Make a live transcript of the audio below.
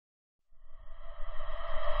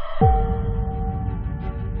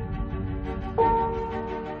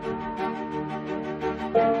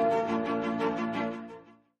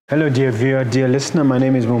Hello, dear viewer, dear listener. My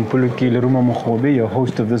name is Mompoloki, Lerumo Mogobe, your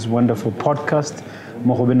host of this wonderful podcast,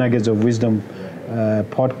 Mogobe Nuggets of Wisdom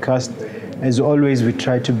podcast. As always, we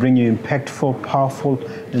try to bring you impactful, powerful,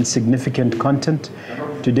 and significant content.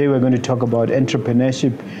 Today, we're going to talk about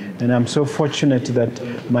entrepreneurship, and I'm so fortunate that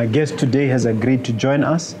my guest today has agreed to join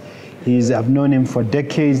us. I've known him for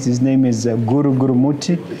decades. His name is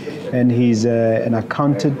Gurumoorthi, and he's an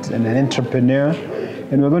accountant and an entrepreneur.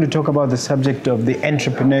 And we're going to talk about the subject of the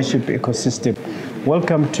entrepreneurship ecosystem.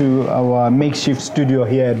 Welcome to our makeshift studio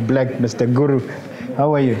here at Black, Mr. Guru.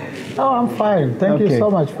 How are you? Oh, I'm fine. Thank you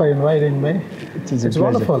so much for inviting me. It's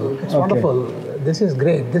wonderful. It's wonderful. This is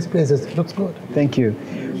great. This place looks good. Thank you.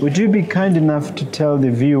 Would you be kind enough to tell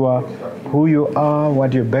the viewer who you are,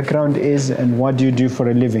 what your background is, and what you do for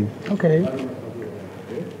a living? Okay.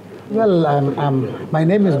 Well, my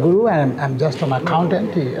name is Guru, and I'm just an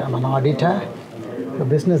accountant. I'm an auditor, a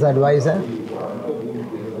business advisor.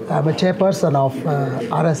 I'm a chairperson of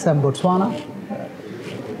RSM Botswana,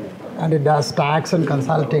 and it does tax and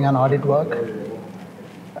consulting and audit work.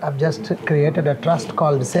 I've just created a trust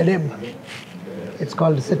called CEDIB. It's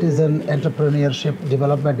called Citizen Entrepreneurship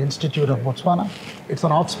Development Institute of Botswana. It's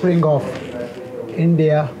an offspring of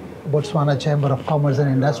India Botswana Chamber of Commerce and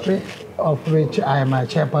Industry, of which I am a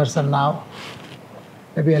chairperson now.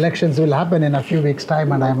 Maybe elections will happen in a few weeks'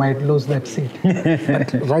 time and I might lose that seat.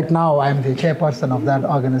 But right now, I'm the chairperson of that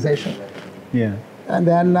organization. Yeah. And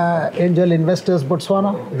then Angel Investors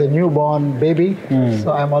Botswana, the newborn baby.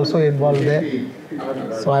 So I'm also involved there.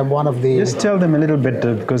 So I'm one of the... Just tell them a little bit,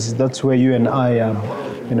 because that's where you and I are,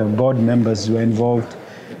 board members who are involved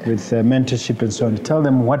with mentorship and so on. Tell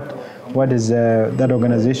them what is that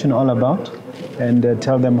organization all about, and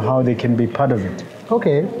tell them how they can be part of it.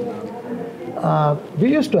 Okay.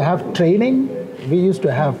 We used to have training, we used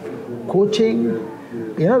to have coaching,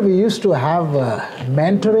 we used to have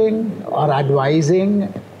mentoring or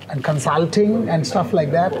advising and consulting and stuff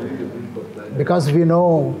like that, because we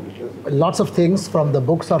know lots of things from the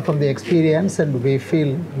books or from the experience, and we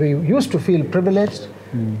used to feel privileged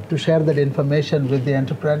to share that information with the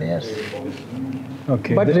entrepreneurs.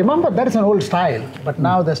 Okay. But remember, that is an old style, but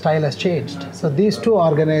now the style has changed. So these two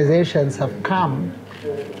organizations have come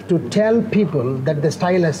to tell people that the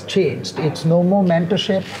style has changed. It's no more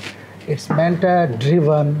mentorship, it's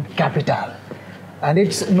mentor-driven capital. And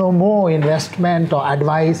it's no more investment or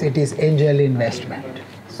advice, it is angel investment.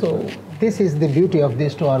 So this is the beauty of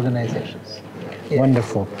these two organizations. Yeah.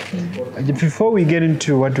 Wonderful. Before we get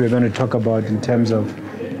into what we're going to talk about in terms of,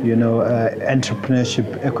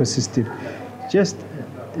 entrepreneurship ecosystem, just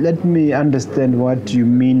let me understand what you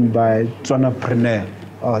mean by entrepreneur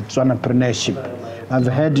or entrepreneurship. I've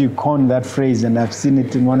heard you coin that phrase, and I've seen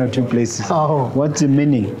it in one or two places. Oh. What's the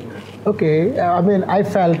meaning? Okay, I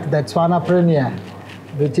felt that Swanapreneur,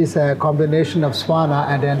 which is a combination of Swana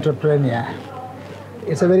and entrepreneur,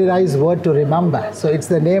 it's a very nice word to remember. So it's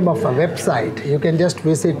the name of a website. You can just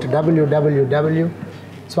visit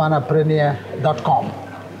www.swanapreneur.com.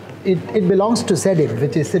 It belongs to CEDIB,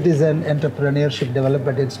 which is Citizen Entrepreneurship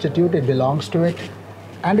Development Institute. It belongs to it.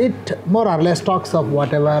 And it more or less talks of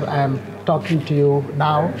whatever I am talking to you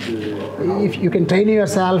now. If you can train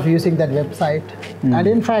yourself using that website. And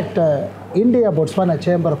in fact, India Botswana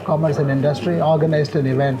Chamber of Commerce and Industry organized an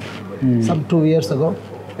event some 2 years ago.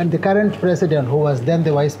 And the current president, who was then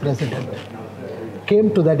the vice president,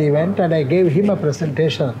 came to that event, and I gave him a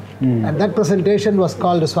presentation. And that presentation was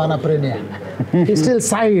called Swanapreneur. He still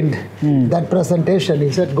signed that presentation.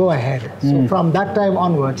 He said, go ahead. So from that time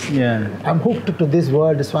onwards, I'm hooked to this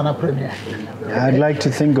word, Swanapreneur. I'd like to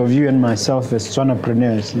think of you and myself as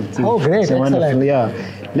Swanapreneurs. Oh, great. It's wonderful. Yeah.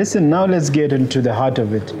 Listen, now let's get into the heart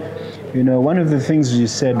of it. One of the things you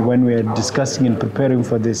said when we were discussing and preparing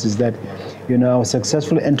for this is that, our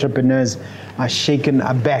successful entrepreneurs are shaken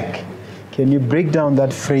aback. Can you break down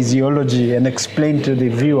that phraseology and explain to the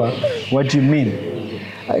viewer what you mean?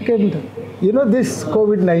 I can. This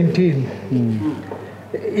COVID-19,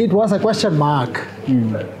 it was a question mark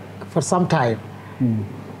for some time.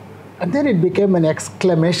 And then it became an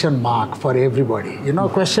exclamation mark for everybody.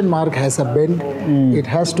 Question mark has a bend. It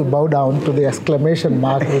has to bow down to the exclamation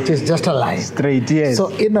mark, which is just a line. Straight, yes. So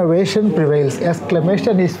innovation prevails.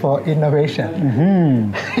 Exclamation is for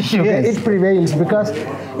innovation. Yes. It prevails because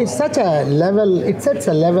it sets a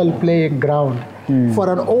level playing ground for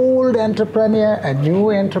an old entrepreneur, a new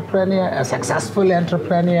entrepreneur, a successful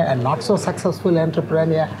entrepreneur, a not so successful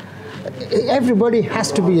entrepreneur. Everybody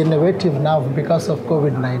has to be innovative now because of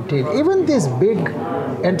COVID-19. Even these big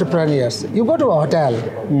entrepreneurs, you go to a hotel,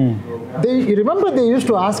 you remember they used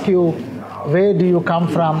to ask you, where do you come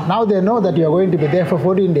from? Now they know that you are going to be there for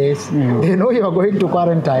 14 days. They know you are going to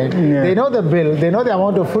quarantine. They know the bill. They know the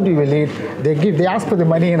amount of food you will eat. They ask for the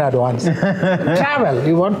money in advance. Travel.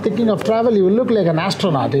 You want thinking of travel, you will look like an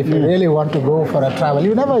astronaut if you really want to go for a travel.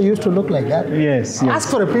 You never used to look like that. Yes. Ask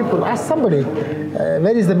for a people. Ask somebody,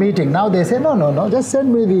 where is the meeting? Now they say, no, just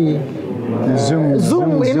send me the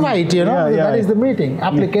Zoom invite, that is the meeting.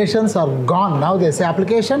 Applications are gone. Now they say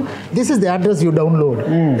application, this is the address you download.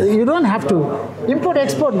 You don't have to import,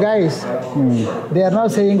 export, guys. They are now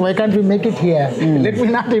saying, why can't we make it here? Let me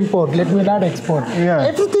not import, let me not export.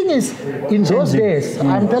 Everything is in those days.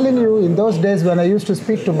 I'm telling you, in those days when I used to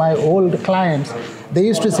speak to my old clients, they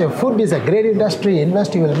used to say, food is a great industry,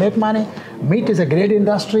 invest, you will make money. Meat is a great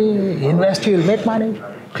industry, invest, you will make money.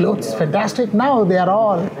 Clothes, fantastic. Now they are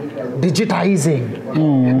all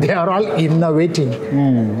digitizing. They are all innovating.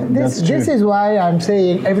 This is why I'm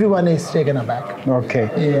saying everyone is taken aback. Okay.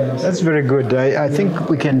 Yes. That's very good. I think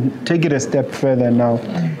we can take it a step further now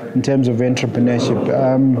in terms of entrepreneurship.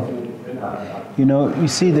 You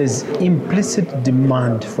see there's implicit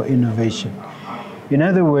demand for innovation. In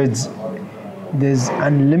other words, there's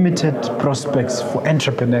unlimited prospects for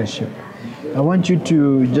entrepreneurship. I want you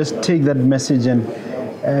to just take that message and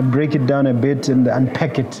break it down a bit and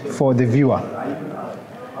unpack it for the viewer.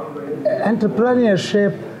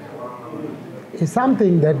 Entrepreneurship is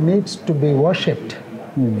something that needs to be worshipped,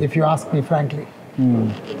 if you ask me frankly.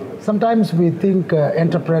 Sometimes we think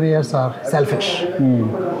entrepreneurs are selfish.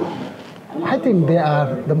 I think they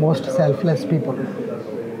are the most selfless people.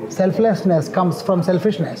 Selflessness comes from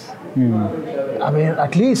selfishness. I mean,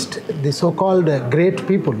 at least the so-called great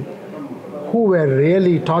people who were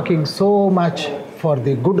really talking so much for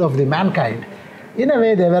the good of the mankind, in a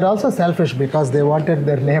way they were also selfish because they wanted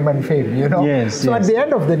their name and fame, So at the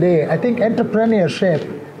end of the day, I think entrepreneurship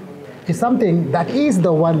is something that is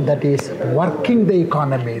the one that is working the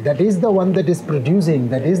economy, that is the one that is producing,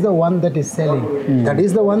 that is the one that is selling, that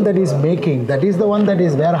is the one that is making, that is the one that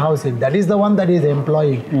is warehousing, that is the one that is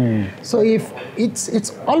employing. So if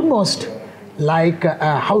it's almost like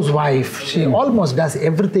a housewife, she almost does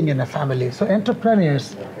everything in a family. So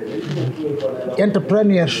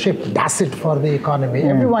entrepreneurship does it for the economy.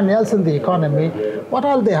 Everyone else in the economy, what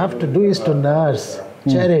all they have to do is to nurse,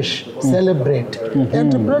 cherish, celebrate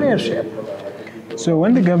entrepreneurship. So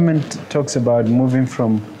when the government talks about moving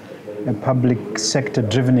from a public sector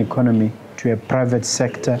driven economy to a private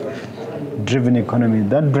sector driven economy,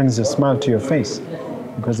 that brings a smile to your face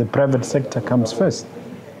because the private sector comes first.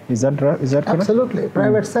 Is that right? Is that correct? Absolutely.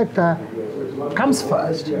 Private sector comes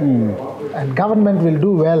first, and government will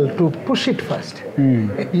do well to push it first.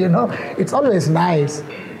 It's always nice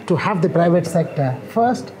to have the private sector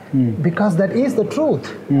first because that is the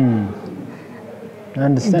truth. I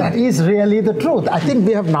understand. That is really the truth. I think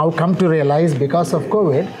we have now come to realize because of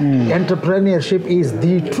COVID, entrepreneurship is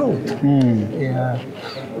the truth.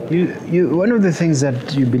 One of the things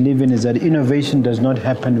that you believe in is that innovation does not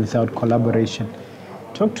happen without collaboration.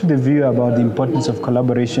 Talk to the viewer about the importance of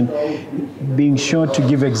collaboration, being sure to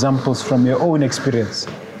give examples from your own experience.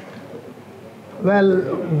 Well,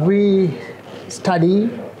 we study,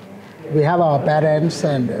 we have our parents,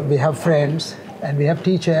 and we have friends, and we have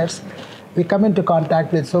teachers. We come into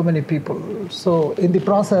contact with so many people. So in the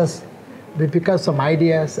process, we pick up some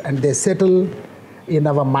ideas, and they settle in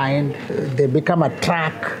our mind. They become a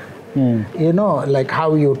track. Like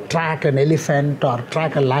how you track an elephant or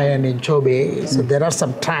track a lion in Chobe. So there are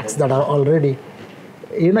some tracks that are already,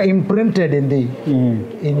 imprinted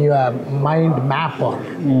in your mind map or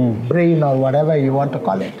brain or whatever you want to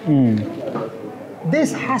call it.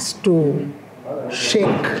 This has to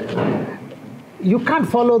shake. You can't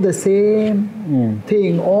follow the same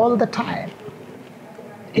thing all the time.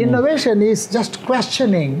 Innovation is just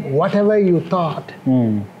questioning whatever you thought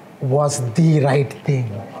was the right thing.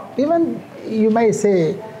 Even you may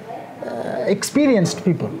say experienced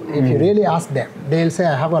people, if you really ask them, they'll say,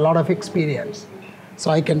 I have a lot of experience,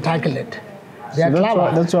 so I can tackle it.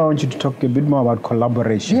 That's why I want you to talk a bit more about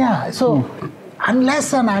collaboration. Yeah, so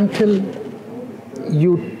unless and until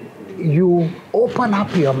you open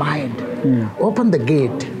up your mind, open the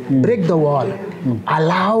gate, break the wall,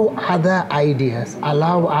 allow other ideas,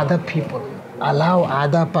 allow other people, allow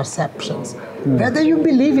other perceptions. Whether you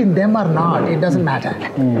believe in them or not, it doesn't matter.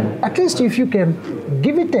 At least if you can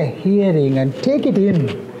give it a hearing and take it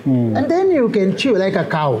in, and then you can chew like a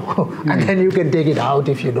cow, and then you can take it out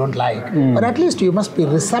if you don't like. But at least you must be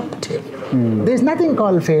receptive. There's nothing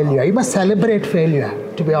called failure. You must celebrate failure,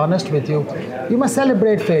 to be honest with you. You must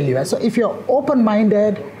celebrate failure. So if you're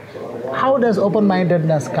open-minded, how does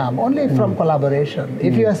open-mindedness come? Only from collaboration.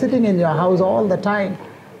 If you are sitting in your house all the time,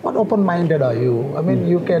 what open-minded are you? I mean,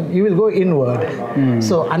 you will go inward.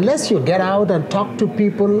 So unless you get out and talk to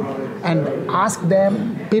people and ask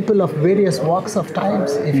them, people of various walks of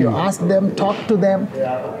times, if you ask them, talk to them,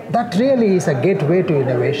 that really is a gateway to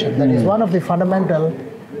innovation. That is one of the fundamental,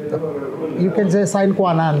 you can say sine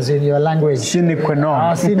qua non in your language. Sine qua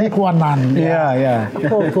non. Sine qua non. Yeah.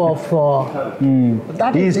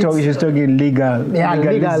 He's talking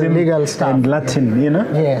legal stuff. And Latin, you know?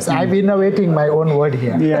 Yes, I'm innovating my own word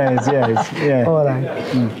here. Yes. Yeah. All right.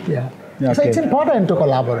 Yeah. Okay. So it's important to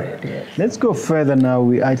collaborate. Yes. Let's go further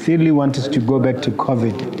now. I really want us to go back to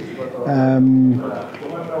COVID.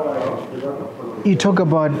 You talk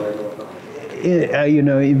about,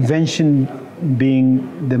 invention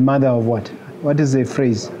being the mother of what? What is the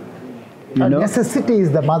phrase? Necessity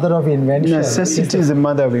is the mother of invention. Necessity is the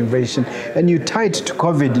mother of invention. And you tie it to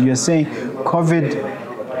COVID. You're saying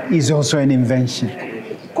COVID is also an invention.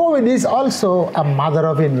 COVID is also a mother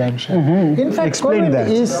of invention. In fact, Explain COVID that.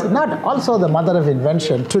 is not also the mother of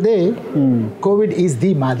invention. Today, COVID is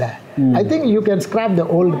the mother. I think you can scrap the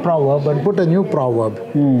old proverb and put a new proverb.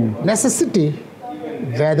 Necessity,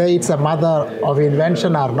 whether it's a mother of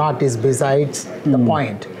invention or not, is besides the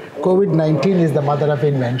point. COVID-19 is the mother of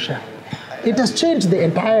invention. It has changed the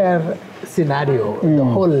entire scenario, the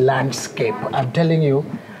whole landscape. I'm telling you.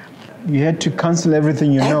 You had to cancel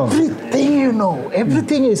everything you know. Everything you know,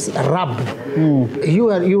 everything is rubbed.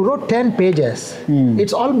 You wrote 10 pages.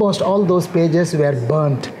 It's almost all those pages were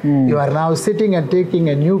burnt. You are now sitting and taking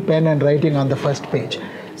a new pen and writing on the first page.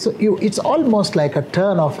 So it's almost like a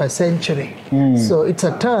turn of a century. So it's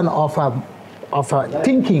a turn of a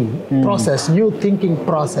thinking process, new thinking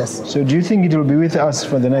process. So do you think it will be with us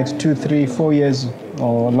for the next 2, 3, 4 years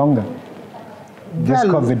or longer? This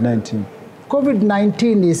COVID-19.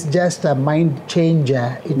 COVID-19 is just a mind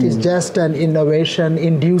changer. It is just an innovation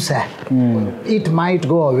inducer. It might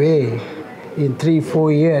go away in 3,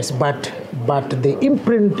 4 years, but the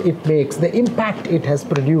imprint it makes, the impact it has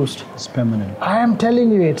produced, it's permanent. I am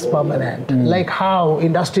telling you, it's permanent. Like how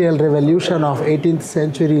industrial revolution of 18th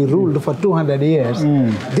century ruled for 200 years.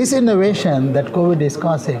 This innovation that COVID is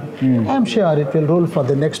causing, I'm sure it will rule for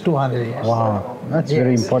the next 200 years. Wow, that's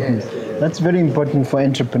very important. Yes. That's very important for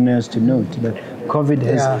entrepreneurs to note that COVID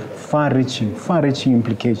has far-reaching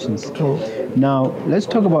implications. True. Now, let's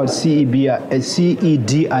talk about CEDIB,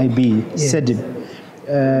 CEDIB.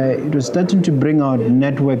 It was starting to bring out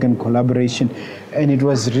network and collaboration, and it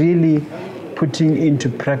was really putting into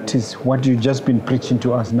practice what you've just been preaching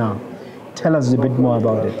to us now. Tell us a bit more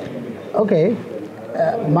about it. Okay,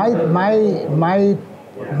 my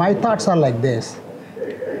thoughts are like this.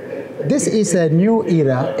 This is a new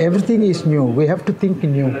era. Everything is new. We have to think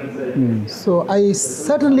new. So I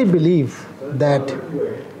certainly believe that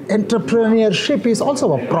entrepreneurship is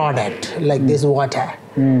also a product like this water.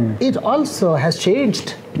 It also has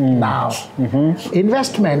changed now.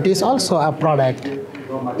 Investment is also a product.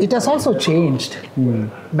 It has also changed.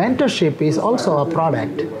 Mentorship is also a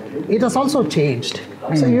product. It has also changed.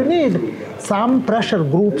 So you need some pressure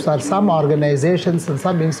groups or some organizations and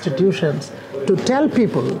some institutions to tell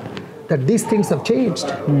people that these things have changed.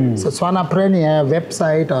 So Swanapreneur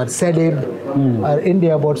website or CEDIB or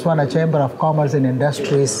India Botswana Chamber of Commerce and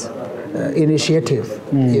Industries initiative.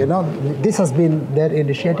 This has been their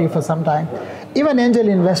initiative for some time. Even angel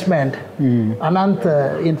investment, Anant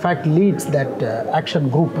in fact leads that action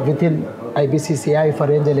group within IBCCI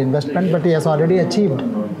for angel investment, but he has already achieved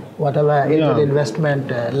whatever angel investment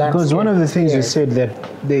landscape. Because one of the things you said that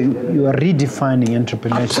you are redefining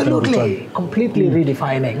entrepreneurship. Absolutely, completely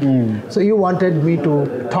redefining. So you wanted me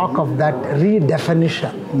to talk of that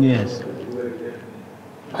redefinition. Yes.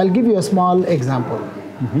 I'll give you a small example.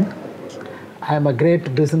 I am a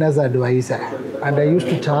great business advisor, and I used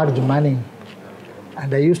to charge money,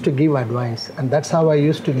 and I used to give advice, and that's how I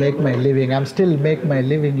used to make my living. I'm still make my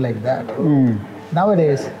living like that.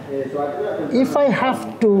 Nowadays, if I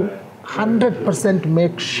have to 100%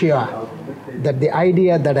 make sure that the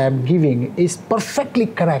idea that I'm giving is perfectly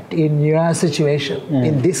correct in your situation,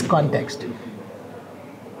 in this context,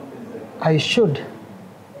 I should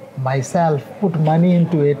myself put money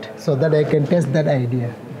into it so that I can test that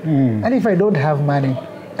idea. And if I don't have money,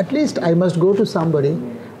 at least I must go to somebody,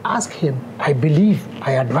 ask him, I believe,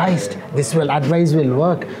 I advised, this advice will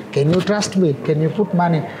work. Can you trust me? Can you put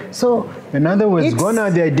money? So, in other words, gone are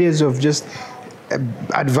the ideas of just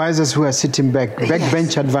advisors who are sitting back,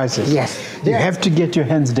 backbench advisors. Yes. You have to get your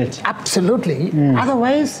hands dirty. Absolutely.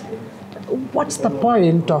 Otherwise, what's the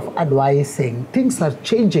point of advising? Things are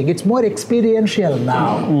changing. It's more experiential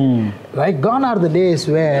now. Right? Gone are the days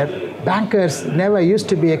where bankers never used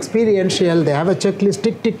to be experiential. They have a checklist,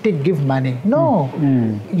 tick, tick, tick, give money. No.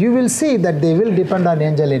 You will see that they will depend on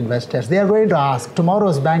angel investors. They are going to ask,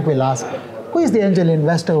 tomorrow's bank will ask, who is the angel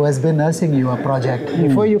investor who has been nursing your project?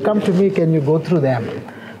 Before you come to me, can you go through them?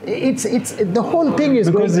 It's the whole thing is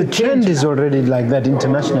because the trend is already like that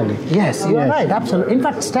internationally. Yes, you are right, absolutely. In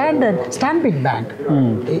fact, Stanbic Bank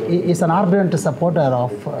is an ardent supporter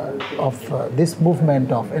of this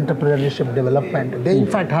movement of entrepreneurship development. They in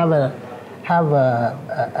fact have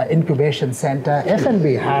a incubation center.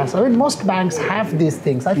 FNB has. I mean, most banks have these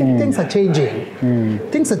things. I think things are changing.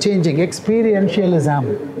 Things are changing.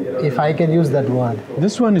 Experientialism, if I can use that word.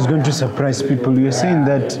 This one is going to surprise people. You're saying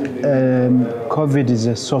that COVID is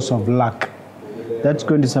a source of luck. That's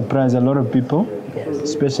going to surprise a lot of people,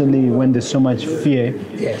 especially when there's so much fear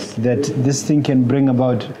that this thing can bring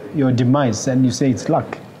about your demise, and you say it's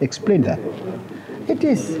luck. Explain that. It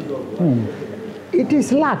is. It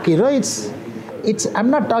is luck, you know. It's. I'm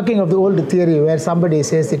not talking of the old theory where somebody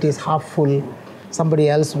says it is half full, somebody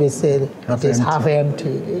else will say it is half empty.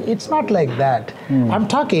 It's not like that. I'm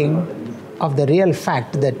talking of the real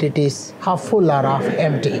fact that it is half full or half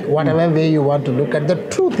empty, whatever way you want to look at. The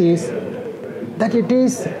truth is that it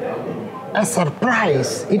is a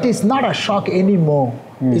surprise. It is not a shock anymore.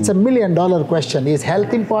 It's $1 million question. Is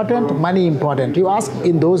health important? Money important? You ask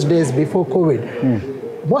in those days before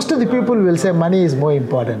COVID. Most of the people will say money is more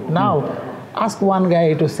important. Now, ask one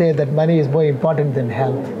guy to say that money is more important than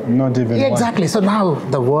health. Not even exactly. So now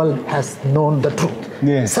the world has known the truth.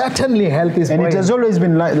 Yes. Certainly health is more important. And it has always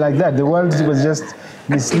been like that. The world was just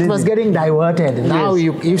misleading. It was getting diverted. Now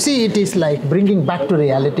you see it is like bringing back to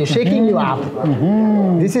reality, shaking you up.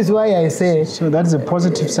 This is why I say... So that's the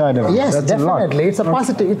positive side of it. Yes, that's definitely. It's a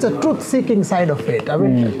positive, it's a truth-seeking side of it. I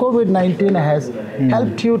mean, COVID-19 has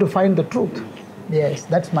helped you to find the truth. Yes,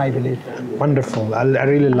 that's my belief. Wonderful. I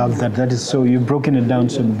really love that. That is so, you've broken it down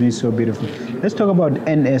so beautiful. Let's talk about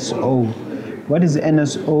NSO. What is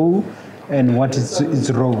NSO and what is its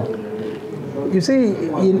role? You see,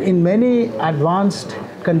 in many advanced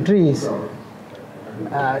countries,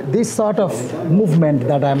 this sort of movement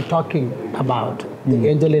that I'm talking about, the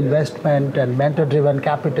angel investment and mentor-driven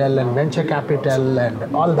capital and venture capital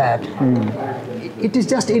and all that, it is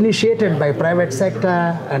just initiated by private sector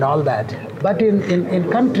and all that. But in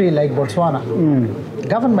country like Botswana,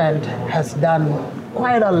 government has done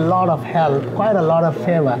quite a lot of help, quite a lot of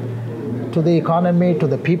favor to the economy, to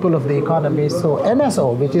the people of the economy. So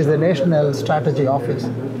NSO, which is the National Strategy Office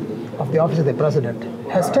of the Office of the President,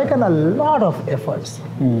 has taken a lot of efforts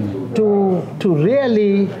to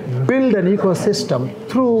really build an ecosystem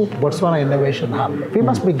through Botswana Innovation Hub. We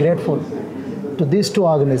must be grateful to these two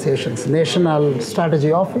organizations, National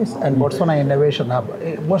Strategy Office and Botswana Innovation Hub.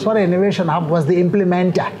 Botswana Innovation Hub was the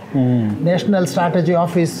implementer. National Strategy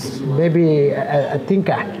Office, maybe a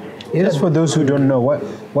thinker. Just for those who don't know,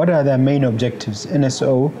 what are their main objectives,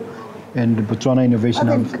 NSO and Botswana Innovation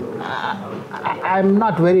Hub? I'm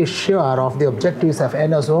not very sure of the objectives of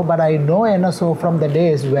NSO, but I know NSO from the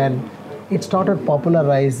days when it started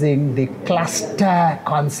popularizing the cluster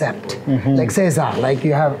concept. Like CESA, like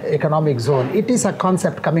you have economic zone. It is a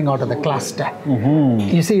concept coming out of the cluster.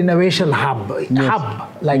 You see innovation hub,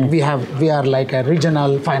 like we are like a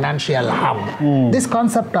regional financial hub. This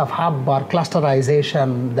concept of hub or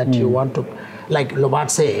clusterization that you want to, like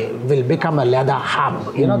Lobatse will become a leather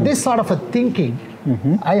hub. You know, this sort of a thinking,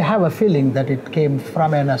 I have a feeling that it came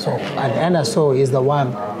from NSO, and NSO is the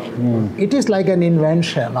one. It is like an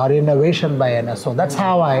invention or innovation by NSO. That's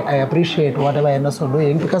how I appreciate whatever NSO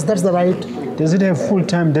doing, because that's the right. Does it have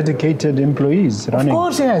full-time dedicated employees running? Of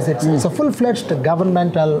course, yes. It's a full-fledged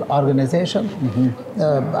governmental organization.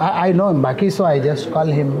 I know Mbaki, so I just call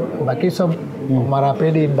him Mbaki. So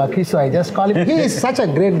Marapedi Mbaki, so I just call him. He is such a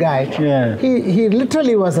great guy. He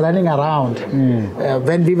literally was running around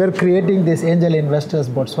when we were creating this Angel Investors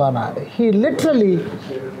Botswana. He literally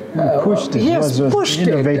pushed it. He has pushed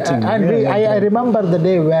innovating. it. And I remember the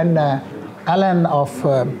day when Alan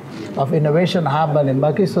of Innovation Hub and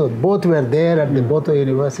Mbakiso both were there at the Boto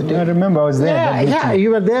University. I remember I was there. Yeah,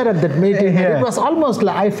 you were there at that meeting. It was almost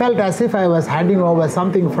like I felt as if I was handing over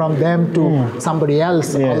something from them to somebody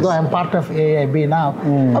else, although I'm part of AIB now.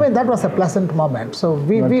 I mean, that was a pleasant moment. So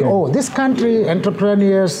we owe this country,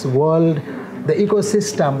 entrepreneurs, world, the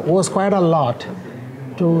ecosystem owes quite a lot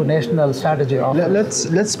to National Strategy Office.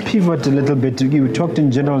 Let's pivot a little bit. You talked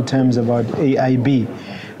in general terms about AIB.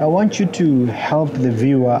 I want you to help the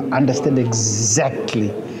viewer understand exactly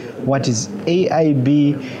what is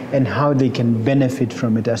AIB and how they can benefit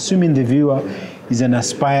from it, assuming the viewer is an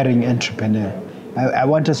aspiring entrepreneur. I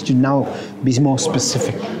want us to now be more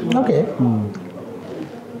specific. Okay.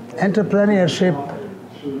 Entrepreneurship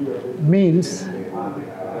means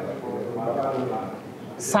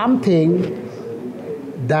something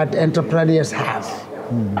that entrepreneurs have.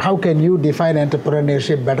 How can you define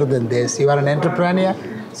entrepreneurship better than this? You are an entrepreneur,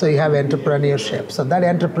 so you have entrepreneurship. So that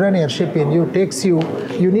entrepreneurship in you takes you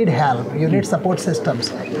need help, you need support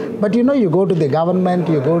systems. But you know, you go to the government,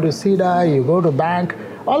 you go to CEDIB, you go to bank,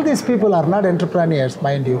 all these people are not entrepreneurs,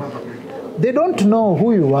 mind you. They don't know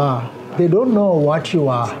who you are. They don't know what you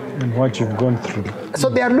are. And what you've gone through. So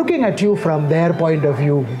they are looking at you from their point of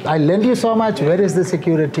view. I lend you so much, where is the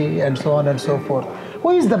security, and so on and so forth.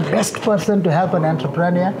 Who is the best person to help an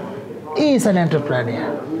entrepreneur? He is an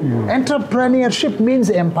entrepreneur. Entrepreneurship means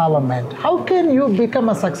empowerment. How can you become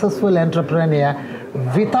a successful entrepreneur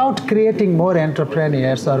without creating more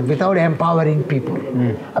entrepreneurs or without empowering people?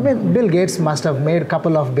 I mean, Bill Gates must have made a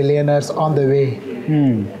couple of billionaires on the way.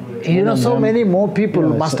 You know, so many more people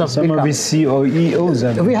must have become. Some of his CEOs.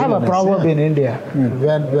 We have a proverb in India,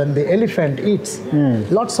 when the elephant eats,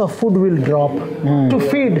 lots of food will drop to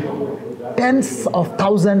feed tens of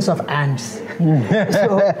thousands of ants.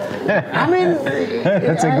 So, I mean,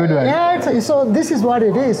 that's a good one. Yeah, so this is what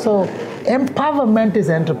it is. So empowerment is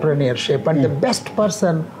entrepreneurship, and the best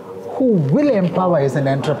person who will empower is an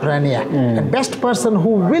entrepreneur. The best person who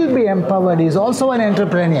will be empowered is also an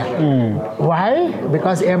entrepreneur. Why?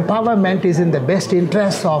 Because empowerment is in the best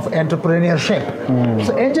interest of entrepreneurship.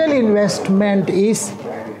 So angel investment is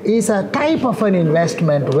a type of an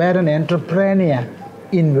investment where an entrepreneur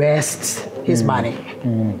invests his money.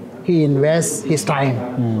 He invests his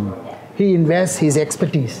time. He invests his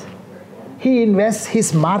expertise. He invests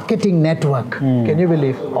his marketing network. Can you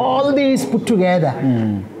believe? All these put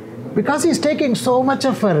together. Because he's taking so much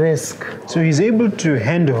of a risk. So he's able to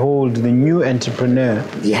handhold the new entrepreneur.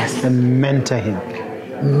 Yes. And mentor him.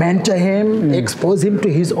 Mentor him, expose him to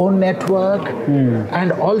his own network,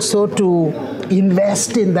 and also to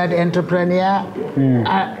invest in that entrepreneur.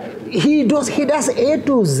 He does A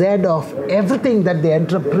to Z of everything that the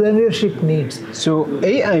entrepreneurship needs. So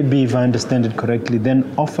AIB, if I understand it correctly, then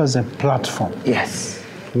offers a platform. Yes.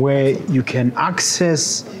 Where you can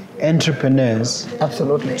access entrepreneurs,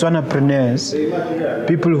 absolutely, entrepreneurs,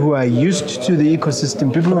 people who are used to the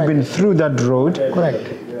ecosystem, people who've been through that road,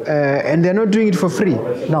 and they're not doing it for free.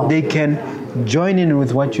 No, they can join in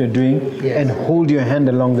with what you're doing and hold your hand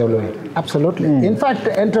along the way. Absolutely. In fact,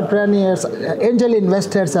 entrepreneurs, angel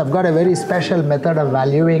investors have got a very special method of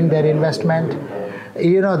valuing their investment.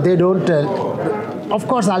 You know, they don't. Of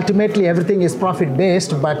course, ultimately everything is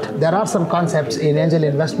profit-based, but there are some concepts in angel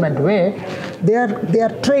investment where they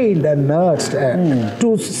are trained and nursed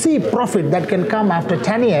to see profit that can come after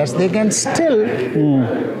 10 years. They can still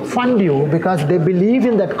fund you because they believe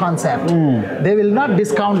in that concept. They will not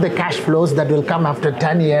discount the cash flows that will come after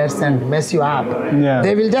 10 years and mess you up.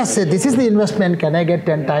 They will just say, this is the investment, can I get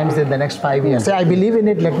 10 times in the next 5 years? Say, I believe in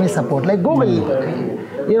it, let me support. Like Google.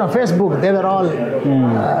 You know, Facebook, they were all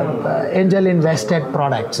angel invested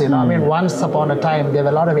products. You know, I mean, once upon a time, there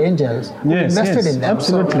were a lot of angels who invested in them.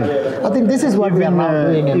 Absolutely. So, I think this is what we are now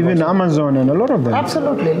doing. Even Amazon and a lot of them.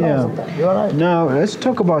 Absolutely. You are right. Now, let's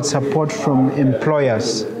talk about support from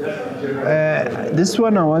employers. This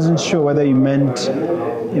one, I wasn't sure whether you meant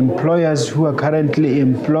employers who are currently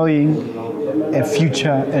employing a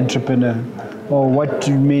future entrepreneur, or what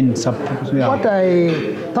do you mean? What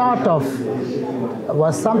I thought of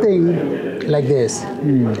was something like this.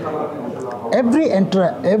 Every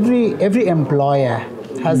employer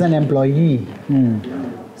has an employee.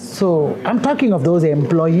 So I'm talking of those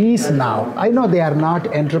employees now. I know they are not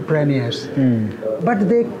entrepreneurs, but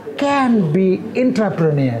they can be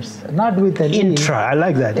intrapreneurs, not with an E. I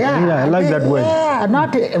like that. I like that word. Yeah,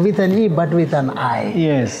 not with an E, but with an I.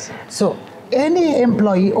 Yes. So any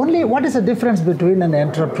employee, only what is the difference between an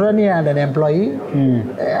entrepreneur and an employee?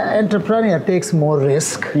 Entrepreneur takes more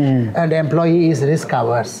risk and employee is risk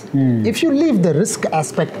averse. If you leave the risk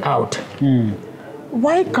aspect out,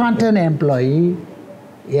 why can't an employee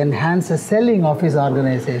enhance the selling of his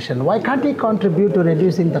organization? Why can't he contribute to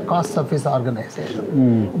reducing the costs of his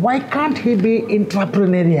organization? Why can't he be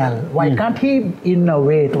entrepreneurial? Why can't he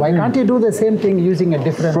innovate? Why can't he do the same thing using a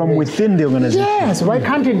different From way? within the organization. Yes, why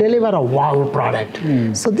can't he deliver a wow product?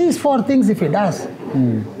 So these 4 things if he does,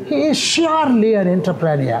 he is surely an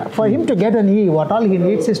entrepreneur. For him to get an E, all he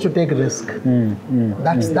needs is to take risk.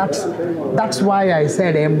 That's why I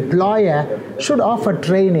said employer should offer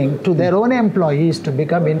training to their own employees to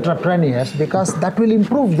become entrepreneurs, because that will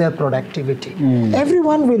improve their productivity.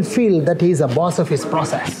 Everyone will feel that he is a boss of his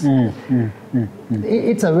process.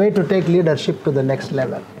 It's a way to take leadership to the next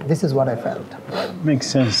level. This is what I felt. Makes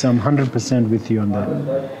sense. I'm 100% with you on that.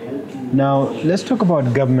 Now, let's talk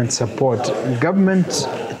about government support. Government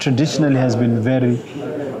traditionally has been very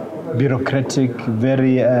bureaucratic,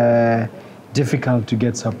 very difficult to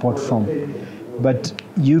get support from. But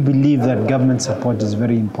you believe that government support is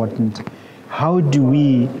very important. How do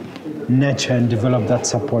we nurture and develop that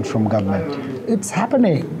support from government? It's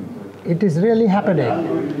happening. It is really happening.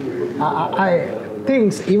 I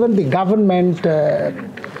think even the government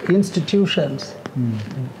institutions,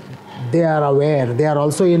 they are aware. They are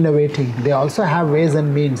also innovating. They also have ways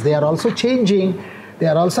and means. They are also changing. They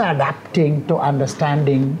are also adapting to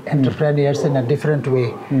understanding entrepreneurs in a different way.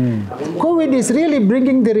 COVID is really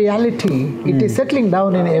bringing the reality. It is settling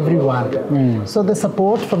down in everyone. So the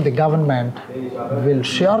support from the government will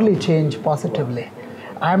surely change positively.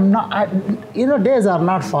 Days are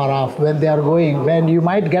not far off when they are going, when you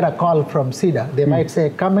might get a call from CEDIB. They might say,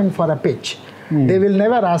 come in for a pitch. They will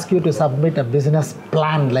never ask you to submit a business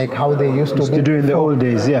plan like how they used to do in the old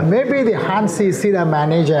days, yeah. Maybe the Hansi CEDIB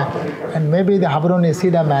manager and maybe the Habroni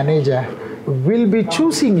CEDIB manager will be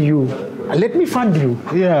choosing you. Let me fund you.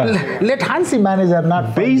 Yeah. Let Hansi manager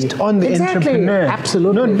not based on the entrepreneur.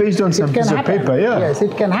 Absolutely. Not based on some piece of paper, yeah. Yes,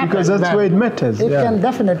 it can happen. Because that's where it matters. It can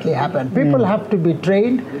definitely happen. People have to be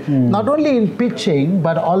trained not only in pitching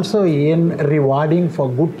but also in rewarding for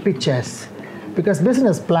good pitches. Because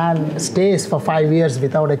business plan stays for 5 years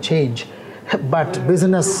without a change, but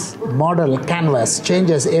business model canvas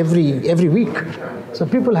changes every week. So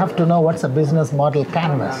people have to know what's a business model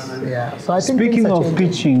canvas. Yeah. So I think speaking of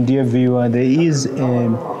pitching, dear viewer, there is a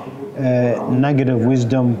Nugget of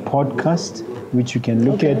Wisdom podcast which you can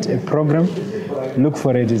look at, a program. Look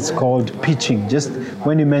for it. It's called Pitching. Just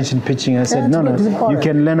when you mentioned pitching, I said, no, you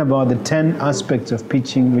can learn about the 10 aspects of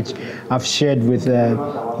pitching, which I've shared with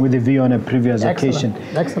the viewer on a previous occasion.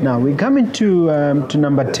 Excellent. Now, we're coming to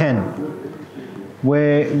number 10,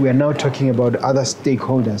 where we are now talking about other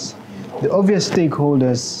stakeholders. The obvious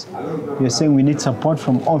stakeholders, we're saying we need support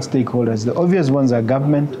from all stakeholders. The obvious ones are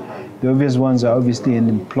government. The obvious ones are obviously an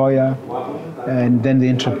employer, and then the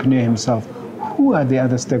entrepreneur himself. Who are the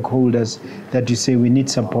other stakeholders that you say we need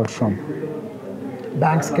support from?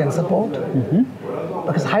 Banks can support,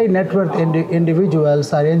 because high net worth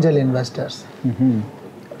individuals are angel investors,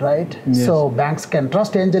 right? Yes. So banks can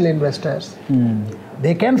trust angel investors.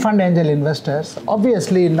 They can fund angel investors.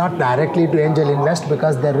 Obviously not directly to angel invest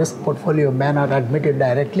because their risk portfolio may not admit it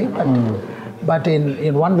directly, but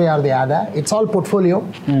in one way or the other, it's all portfolio.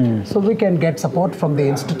 So we can get support from the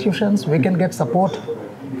institutions. We can get support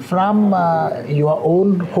from your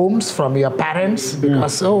own homes, from your parents,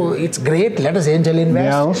 because it's great, let us angel invest. They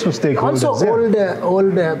are also stakeholders. Also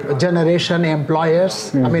old generation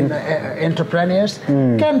employers, entrepreneurs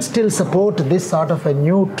can still support this sort of a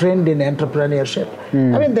new trend in entrepreneurship.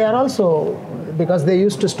 They are also, because they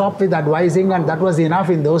used to stop with advising and that was enough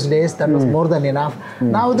in those days, that was more than enough.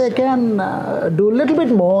 Now they can do a little bit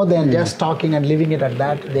more than just talking and leaving it at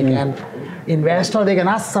that. They can invest, or they can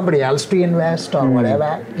ask somebody else to invest, or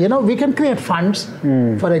whatever. We can create funds.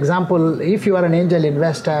 For example, if you are an angel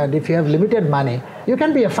investor and if you have limited money, you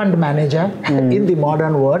can be a fund manager in the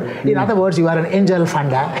modern world. In other words, you are an angel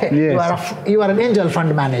funder. Yes. You are an angel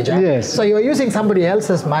fund manager. Yes. So you are using somebody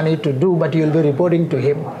else's money to do, but you will be reporting to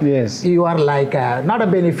him. Yes. You are like not a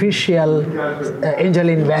beneficial angel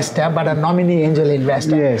investor, but a nominee angel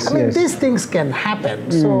investor. Yes. These things can happen.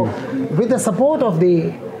 So with the support of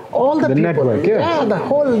all the people, network, yes. the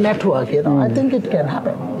whole network, I think it can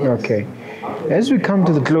happen. Yes. Okay. As we come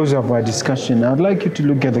to the close of our discussion, I'd like you to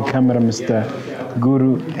look at the camera, Mr.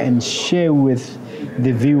 Guru, and share with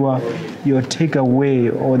the viewer your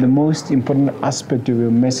takeaway or the most important aspect of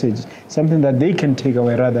your message, something that they can take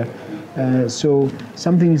away rather. So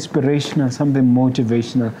something inspirational, something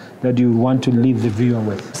motivational that you want to leave the viewer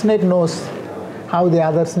with. Snake knows how the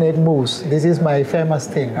other snake moves. This is my famous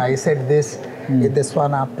thing. I said this in this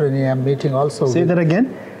one entrepreneur meeting also. Say that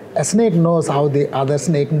again? A snake knows how the other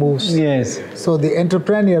snake moves. Yes. So the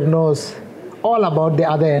entrepreneur knows all about the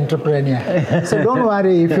other entrepreneur. So don't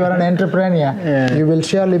worry, if you are an entrepreneur, you will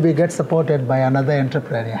surely get supported by another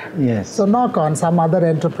entrepreneur. Yes. So knock on some other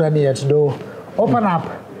entrepreneur's door, open up,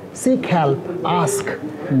 seek help, ask.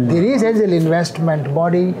 There is angel investment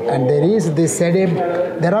body and there is the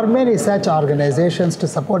CEDIB. There are many such organizations to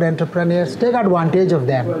support entrepreneurs. Take advantage of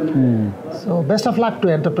them. So best of luck to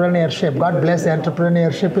entrepreneurship. God bless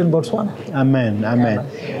entrepreneurship in Botswana. Amen. Amen.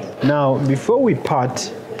 Now, before we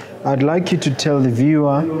part, I'd like you to tell the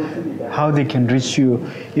viewer how they can reach you.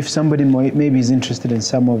 If somebody maybe is interested in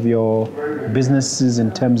some of your businesses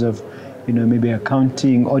in terms of, maybe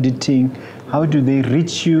accounting, auditing, how do they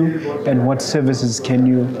reach you, and what services can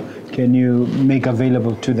you make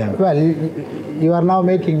available to them? Well, you are now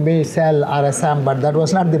making me sell RSM, but that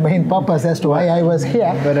was not the main purpose as to why I was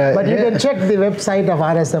here. But you can check the website of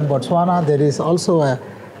RSM Botswana. There is also a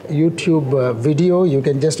YouTube video. You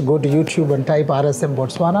can just go to YouTube and type RSM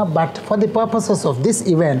Botswana. But for the purposes of this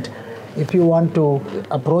event, if you want to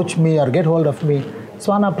approach me or get hold of me,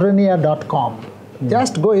 swanapreneur.com.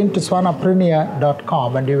 Just go into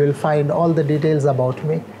swanapreneur.com and you will find all the details about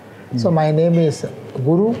me. So my name is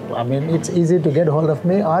Guru. I mean, it's easy to get hold of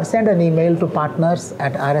me, or send an email to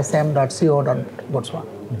partners@rsm.co.botswana.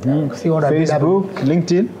 Facebook,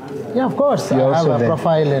 LinkedIn? Yeah, of course. I have a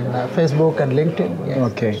profile in Facebook and LinkedIn. Yes.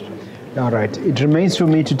 Okay. All right. It remains for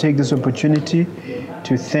me to take this opportunity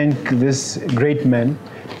to thank this great man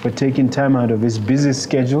for taking time out of his busy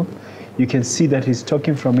schedule. You can see that he's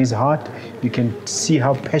talking from his heart. You can see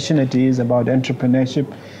how passionate he is about entrepreneurship.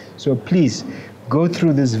 So please, go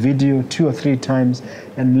through this video 2 or 3 times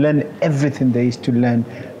and learn everything there is to learn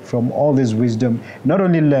from all this wisdom. Not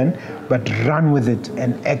only learn, but run with it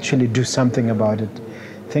and actually do something about it.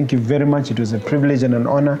 Thank you very much. It was a privilege and an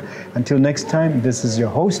honor. Until next time, this is your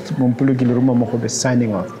host, Mompoloki Lerumo Mogobe,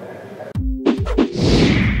 signing off.